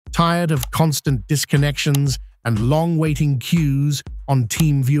Tired of constant disconnections and long waiting queues on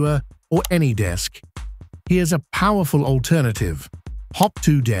TeamViewer or AnyDesk? Here's a powerful alternative: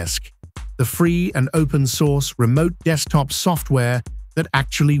 HopToDesk, the free and open source remote desktop software that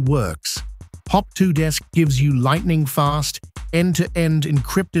actually works. HopToDesk gives you lightning-fast, end-to-end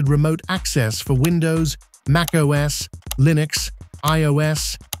encrypted remote access for Windows, macOS, Linux,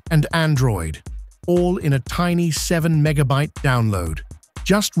 iOS, and Android, all in a tiny 7-megabyte download.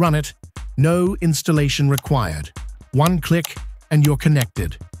 Just run it, no installation required. One click and you're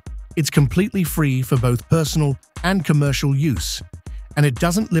connected. It's completely free for both personal and commercial use, and it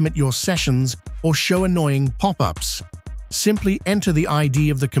doesn't limit your sessions or show annoying pop-ups. Simply enter the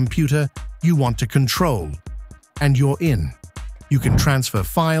ID of the computer you want to control, and you're in. You can transfer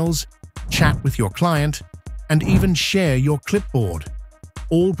files, chat with your client, and even share your clipboard,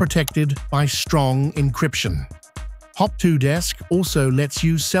 all protected by strong encryption. HopToDesk also lets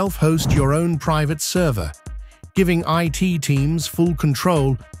you self-host your own private server, giving IT teams full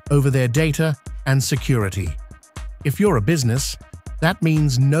control over their data and security. If you're a business, that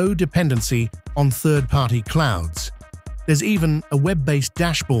means no dependency on third-party clouds. There's even a web-based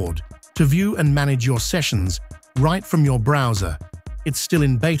dashboard to view and manage your sessions right from your browser. It's still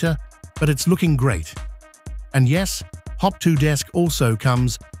in beta, but it's looking great. And yes, HopToDesk also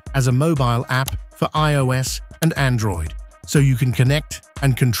comes as a mobile app for iOS and Android, so you can connect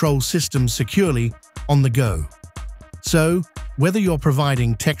and control systems securely on the go. So, whether you're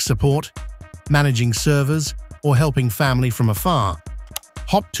providing tech support, managing servers, or helping family from afar,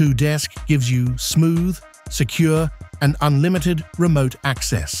 HopToDesk gives you smooth, secure, and unlimited remote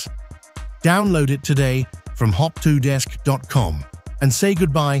access. Download it today from HopToDesk.com and say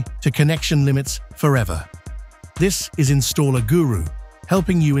goodbye to connection limits forever. This is Installer Guru,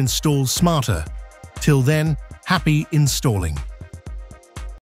 helping you install smarter. Till then, happy installing.